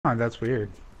Oh, that's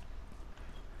weird.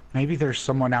 Maybe there's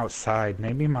someone outside.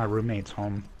 Maybe my roommate's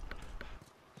home.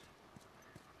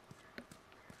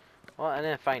 Well, I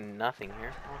didn't find nothing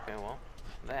here. Okay, well,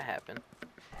 that happened.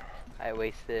 I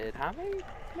wasted how many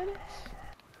minutes?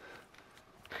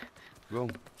 Go,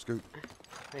 scoot.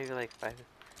 Maybe like 5.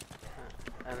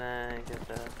 And then I get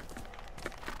the...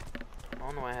 I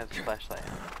don't know why I have the flashlight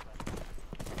on.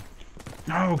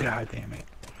 Oh, god damn it.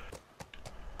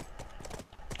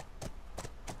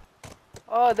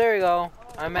 Oh, there you go.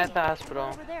 I'm at the hospital.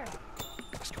 Over there.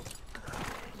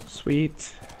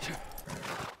 Sweet.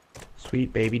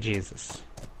 Sweet baby Jesus.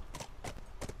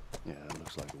 Yeah, that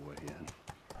looks like a way in.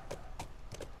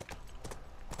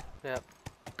 Yep.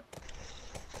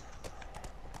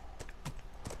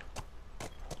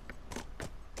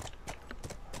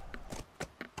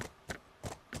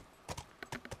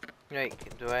 Wait,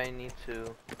 do I need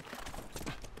to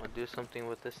do something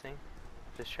with this thing?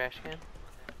 This trash can?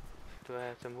 Do I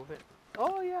have to move it?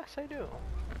 Oh, yes, I do.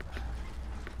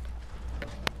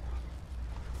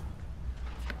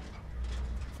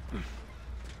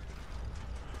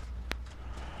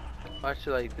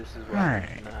 Actually, like, this is what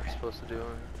I'm not supposed to do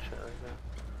and shit like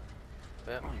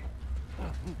that.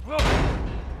 Yep.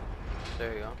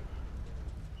 There you go.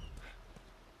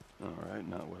 Alright,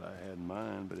 not what I had in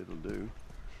mind, but it'll do.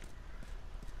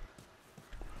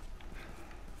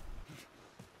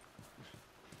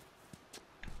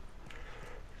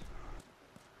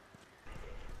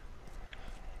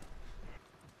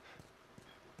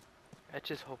 I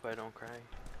just hope I don't cry.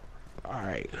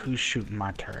 Alright, who's shooting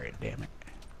my turret, damn it?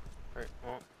 Alright,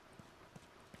 well,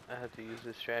 I have to use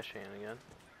this trash can again.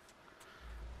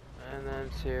 And then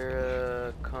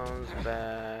Sarah comes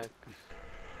back,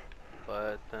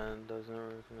 but then doesn't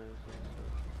recognize us.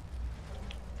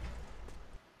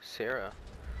 Sarah?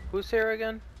 Who's Sarah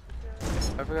again?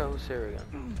 I forgot who's Sarah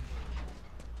again.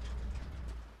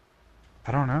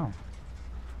 I don't know.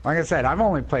 Like I said, I've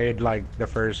only played like the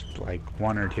first like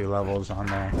 1 or 2 levels on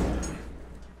there.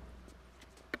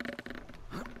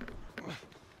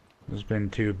 I've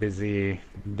been too busy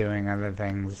doing other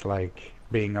things like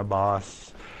being a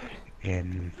boss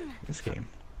in this game.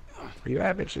 Where you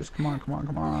at, bitches? Come on, come on,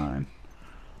 come on.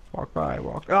 Walk by,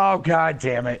 walk. Oh, god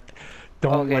damn it.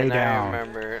 Don't Okay, lay now down. I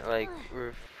remember, like,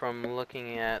 from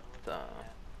looking at,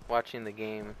 watching the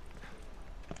game.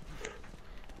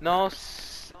 No,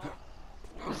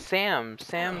 Sam's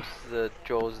the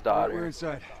Joe's daughter. We're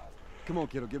inside. Come on,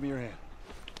 kiddo, give me your hand.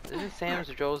 Isn't Sam's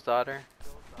Joe's daughter?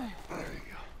 There you go.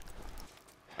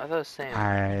 I thought it was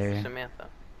Sam. Samantha.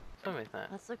 Something like that.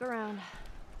 Let's look around.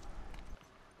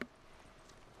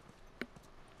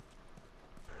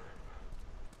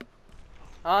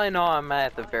 I know I'm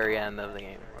at the very end of the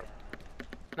game.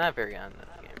 Not very end of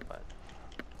the game, but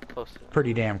close to it.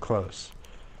 Pretty damn close.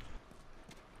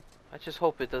 I just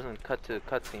hope it doesn't cut to a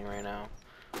cutscene right now.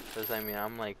 Because, I mean,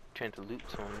 I'm like trying to loot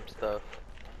some stuff.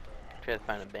 Try to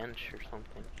find a bench or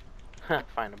something.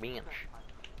 Find a bench.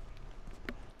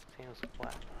 Sam's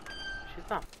black. She's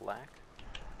not black.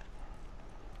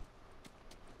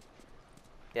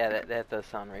 Yeah, that does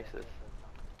sound racist.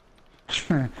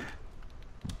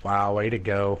 Wow, way to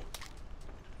go.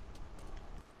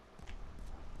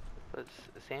 But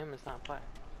Sam is not black.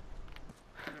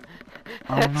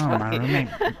 Oh no, my roommate.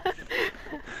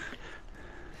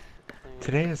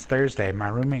 Today is Thursday. My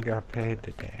roommate got paid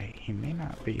today. He may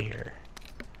not be here.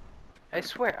 I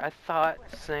swear, I thought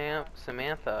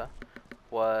Samantha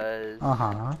was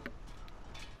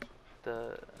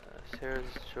the Sarah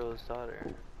Joe's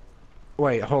daughter.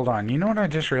 Wait, hold on. You know what I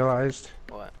just realized?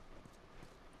 What?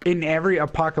 In every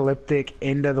apocalyptic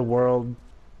end of the world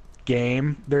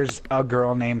game, there's a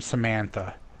girl named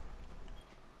Samantha.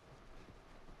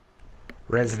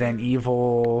 Resident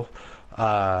Evil,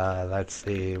 let's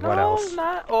see, what else?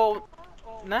 Not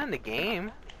in the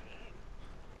game.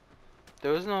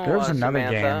 There was no There was another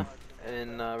Samantha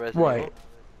in Resident Evil.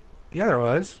 Yeah, there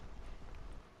was.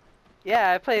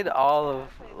 Yeah, I played all of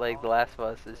like The Last of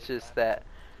Us. It's just that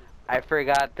I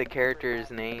forgot the characters'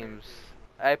 names.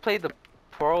 I played the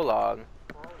prologue.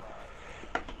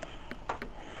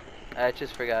 I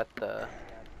just forgot the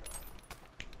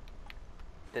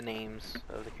names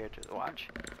of the characters. Watch.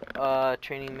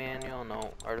 Training manual,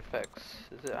 no. Artifacts.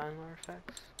 Is it on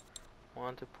artifacts?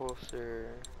 Wanted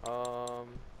poster.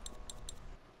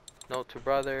 Note to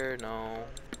brother, no.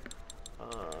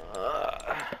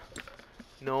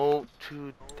 Note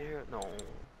to there, no.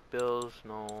 Bills,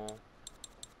 no.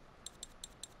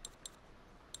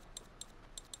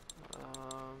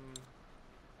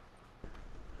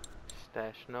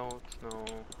 Stash notes, no.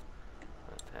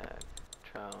 Attack.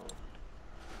 Trial.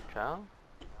 Trial?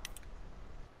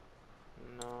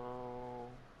 No.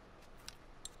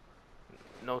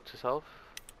 Note to self.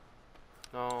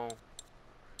 No.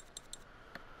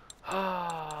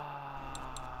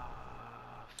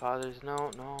 Father's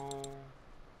note. No.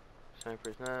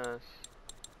 Sniper's nest.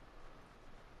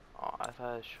 Oh, I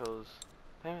thought it shows.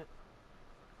 Damn it.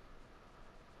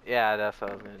 Yeah, that's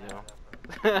what I was gonna do.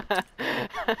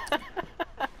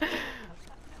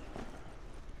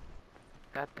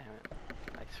 God damn it.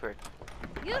 I swear.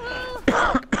 Yoo-hoo!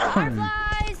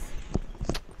 Fireflies!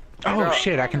 Oh Girl,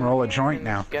 shit, I can roll a joint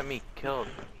now. Get me killed,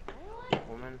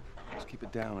 woman. Just keep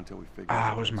it down until we figure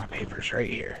Ah, out where's what's my going on. papers? Right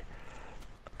here.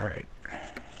 Alright.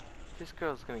 This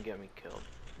girl's gonna get me killed.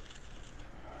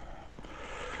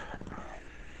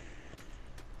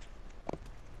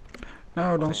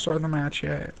 No, don't start the match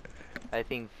yet. I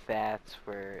think that's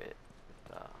where it.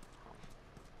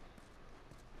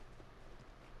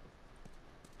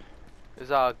 It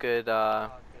was all good.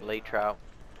 Late trout.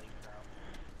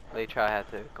 Late trout had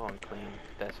to go and clean.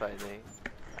 That's why they.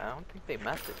 I don't think they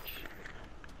message.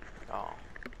 Oh.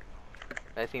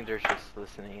 I think they're just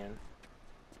listening in.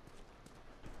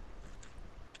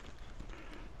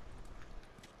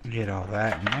 Get all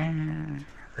that in there.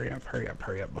 Hurry up, hurry up,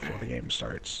 hurry up before the game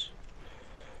starts.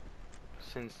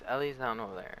 Since Ellie's down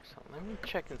over there, so let me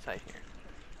check inside here.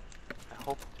 I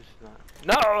hope this is not.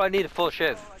 No, I need a full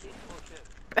shift.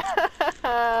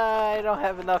 I don't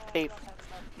have enough tape.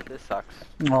 This sucks.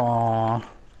 Aww,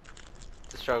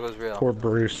 The struggle's real. poor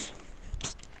Bruce.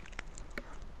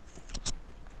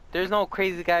 There's no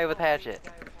crazy guy with hatchet.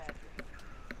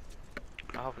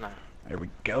 I hope not. There we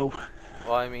go.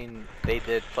 Well, I mean, they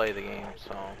did play the game,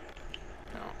 so,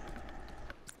 you know.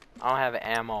 I don't have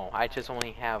ammo. I just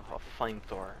only have a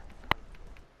flamethrower.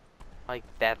 Like,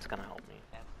 that's gonna help me.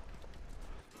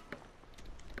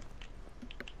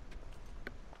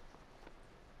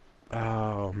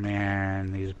 Oh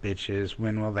man, these bitches.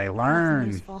 When will they learn?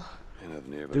 Useful. Ain't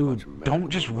nothing here but a bunch of Dude, metal don't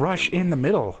just with rush nothing in the on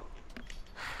middle.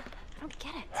 I don't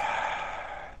get it.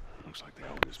 it. Looks like they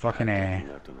always Fucking packed A.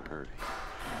 everything left in a hurry.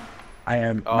 I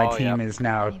am. My Oh, team yep. is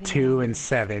now Maybe 2 and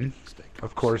 7. Stay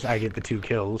Of course, I get the 2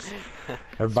 kills.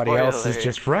 Everybody Spoiler else is alert.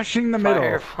 just rushing the middle.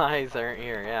 Fireflies aren't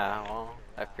here, yeah, well,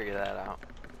 I figured that out.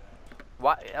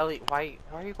 Why, Ellie, why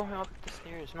are you going up the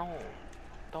stairs? No,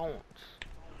 don't.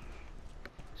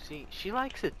 See, she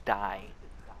likes to die.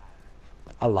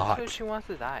 A lot. So she wants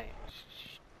to die.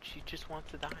 She just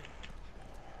wants to die.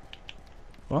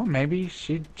 Well, maybe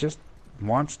she just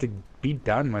wants to be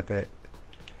done with it.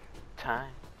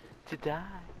 Time to die.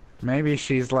 Maybe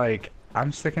she's like,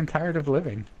 I'm sick and tired of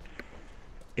living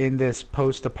in this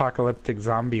post-apocalyptic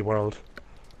zombie world.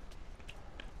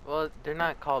 Well, they're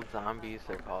not called zombies,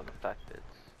 they're called infected.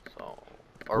 So,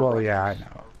 Well, yeah, I roaches.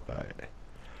 know, but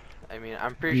I mean,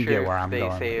 I'm pretty You get sure where if I'm they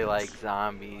going say with like this.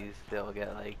 zombies, they'll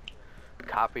get like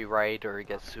copyright or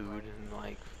get sued in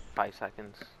like 5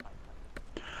 seconds.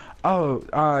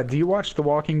 oh, do you watch The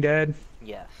Walking Dead?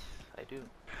 Yes, I do.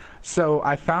 So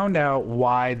I found out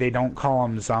why they don't call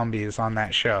them zombies on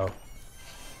that show.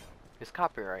 It's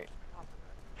copyright.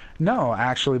 No,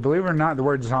 actually, believe it or not, the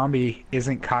word zombie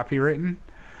isn't copywritten.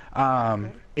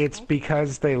 It's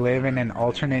because they live in an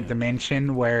alternate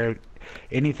dimension where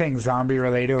anything zombie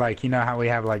related, like, you know how we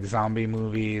have like zombie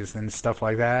movies and stuff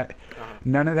like that,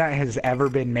 none of that has ever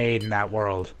been made in that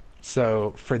world.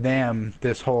 So for them,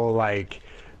 this whole like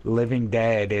Living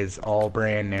Dead is all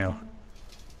brand new.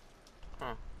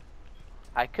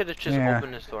 I could have just Yeah.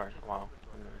 opened this door. Wow.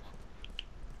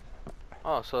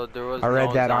 Oh, so there was I read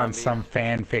no that on zombies. some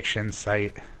fan fiction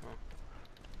site.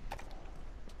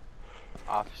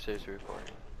 Officers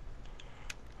reporting.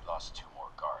 Lost 2 more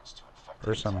guards to infected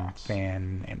Or some attacks.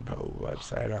 fan info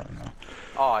website, I don't know.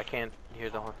 Oh, I can't hear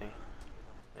the whole thing.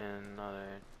 Another.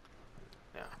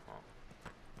 Yeah. Well.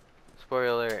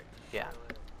 Spoiler alert. Yeah.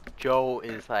 Joe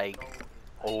is like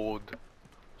old,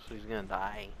 so he's gonna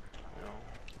die. You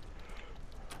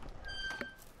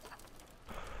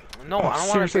know. No, I don't want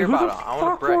to Seriously, hear who about the it. I want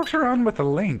fuck to brick. walks around with the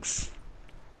links?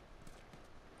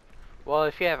 Well,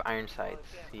 if you have iron sights,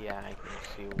 yeah, I can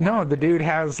see. Why. No, the dude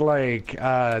has like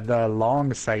the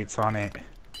long sights on it,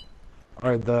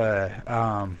 or the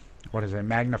what is it,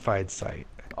 magnified sight?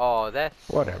 Oh, that's.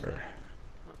 Whatever.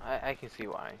 I can see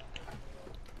why.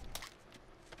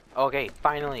 Okay,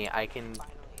 finally I can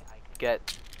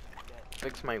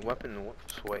fix my weapon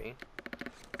sway,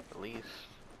 at least.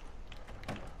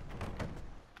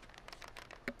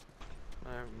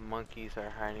 Where monkeys are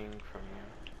hiding from you.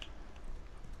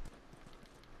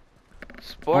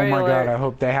 Spoiler! Oh my god, I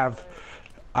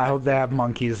hope they have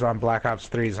monkeys on Black Ops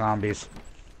 3 Zombies.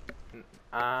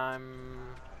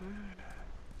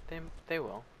 They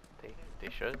will. They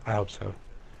should. I hope so.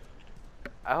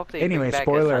 I hope they Anyway, bring back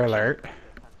spoiler Ascension. alert.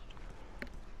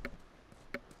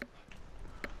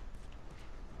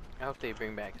 hope they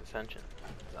bring back Ascension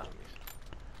zombies.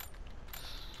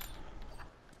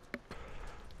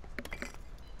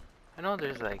 I know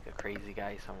there's like a crazy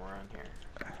guy somewhere on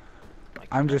here. Like,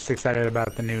 I'm just excited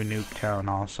about the new nuke tone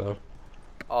also.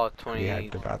 oh, We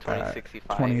hyped about that. 2065.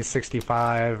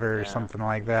 2065 or Yeah. something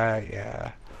like that,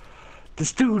 yeah.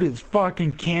 This dude is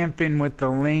fucking camping with the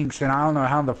Lynx, and I don't know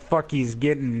how the fuck he's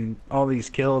getting all these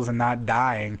kills and not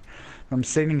dying. I'm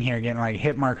sitting here getting like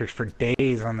hit markers for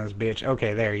days on this bitch.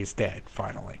 Okay, there, he's dead,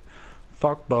 finally.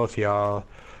 Fuck both y'all.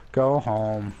 Go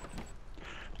home.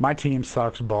 My team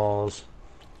sucks balls.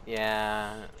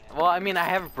 Yeah. Well, I mean, I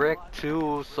have brick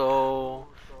too, so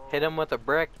hit him with a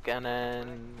brick and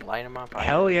then light him on fire.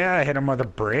 Hell yeah, I hit him with a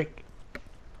brick.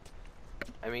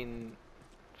 I mean,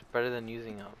 it's better than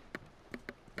using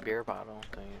a beer bottle, to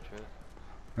tell you the truth.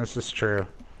 This is true.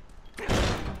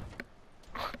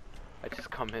 I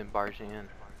just come in barging in.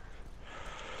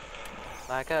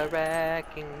 Like a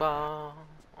wrecking ball.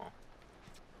 Oh.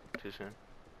 Too soon.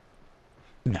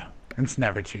 No, it's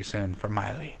never too soon for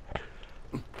Miley.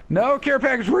 No, care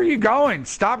package, where are you going?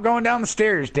 Stop going down the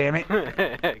stairs, damn it.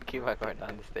 Keep on going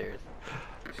down the stairs.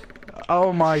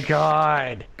 Oh my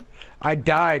god. I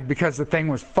died because the thing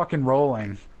was fucking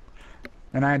rolling.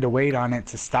 And I had to wait on it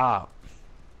to stop.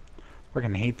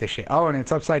 Fucking hate this shit. Oh, and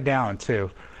it's upside down, too.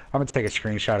 I'm gonna take a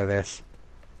screenshot of this.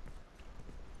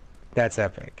 That's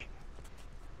epic.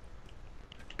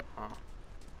 Huh.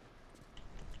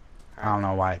 I don't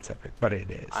know why it's epic, but it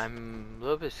is. I'm a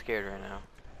little bit scared right now.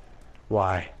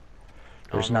 Why?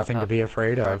 There's know nothing how to be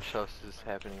afraid of. Dark is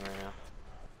happening right now.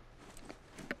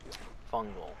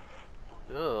 Fungal.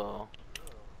 Ugh.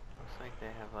 Looks like they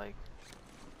have like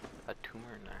a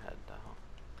tumor in their head though.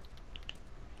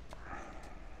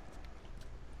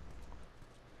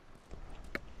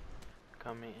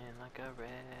 Coming in like a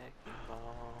wrecking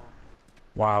ball.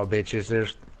 Wow, bitches,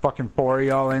 there's fucking 4 of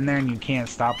y'all in there and you can't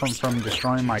stop them from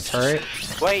destroying my turret?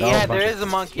 Wait, Oh, yeah, bunch there of is a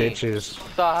monkey. Bitches.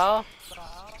 What the hell?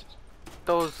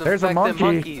 Those There's a infected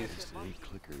monkey. monkeys. See,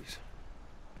 clickers.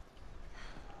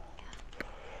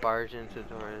 Barge into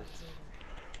doors.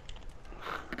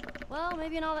 Well,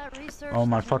 maybe in all that research. Oh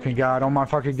my fucking god, oh my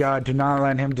fucking god, do not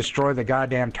let him destroy the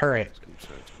goddamn turret. Let's keep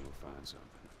searching. We'll find something.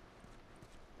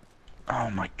 Oh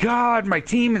my god, my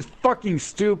team is fucking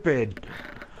stupid.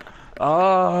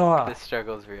 Oh, This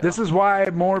struggle's real. this is why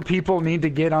more people need to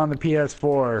get on the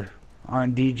PS4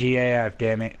 on DGAF,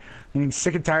 damn it. I'm getting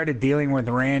sick and tired of dealing with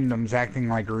randoms acting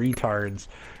like retards.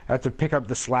 I have to pick up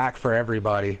the slack for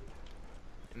everybody.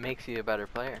 It makes you a better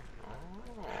player.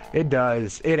 Oh. It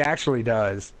does. It actually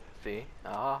does. See?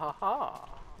 Ah ha ha.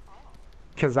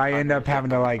 Because I end up having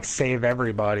to like save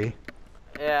everybody.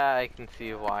 Yeah, I can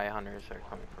see why hunters are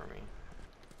coming for me.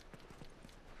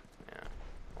 Yeah.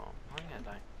 Well, I'm gonna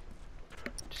die.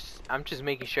 I'm just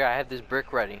making sure I have this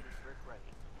brick ready.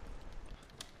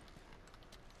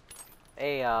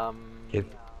 Hey, Get-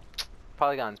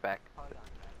 Polygon's back.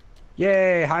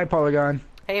 Yay, hi Polygon.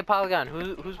 Hey, Polygon,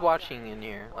 who's watching in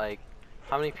here? Like,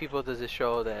 how many people does it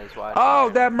show that is watching? Oh,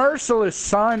 here? that merciless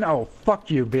son. Oh, fuck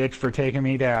you, bitch, for taking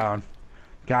me down.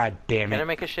 God damn Can I it.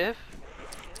 make a shift?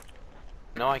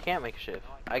 No, I can't make a shift.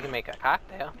 I can make a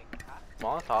cocktail.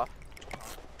 Molotov.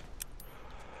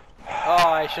 Oh,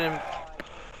 I shouldn't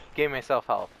give myself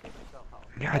health.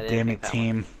 God didn't damn think it, that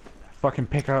team. Fucking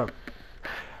pick up.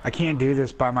 I can't do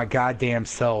this by my goddamn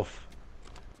self.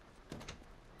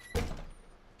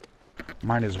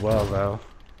 Might as well, though.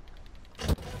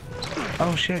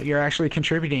 Oh shit, you're actually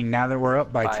contributing now that we're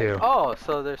up by 5. 2. Oh,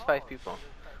 so there's 5 people.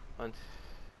 Once.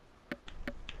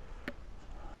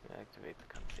 Activate the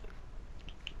cutscene.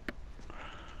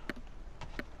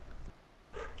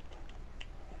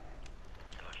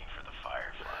 Looking for the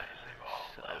fireflies.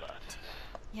 They've all left.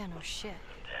 Yeah, no shit.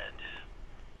 Dead.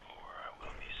 Or I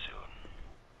will be soon.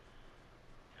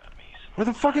 Got me some. Where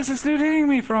the fuck is this dude hitting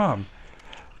me from?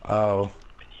 Oh,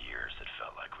 Been years that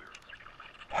felt like we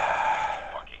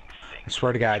were walking I things.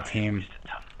 swear to God, trying to team. waste the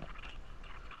time.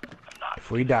 I'm not If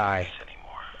we die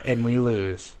anymore. and we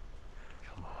lose.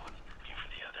 Looking for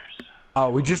the others. Oh,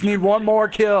 we just need one more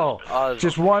kill. Oh,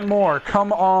 Just one more.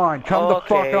 Come on. Come the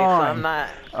fuck okay, on. So I'm not.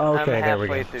 Okay, I'm there we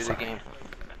halfway go. through the Sorry. game.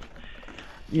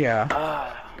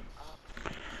 Yeah.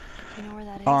 You know where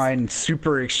that is? On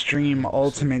super extreme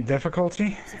ultimate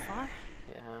difficulty. Is it far?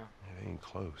 Yeah. It ain't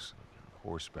close.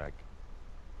 Horseback.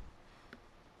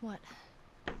 What?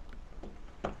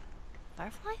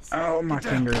 Fireflies? Oh, my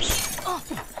fingers. Oh,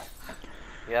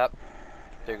 Yep.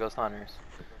 There goes hunters.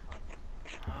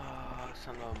 Oh,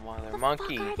 son of a mother what the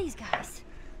monkey. fuck are these guys?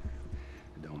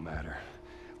 It don't matter.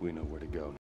 We know where to go.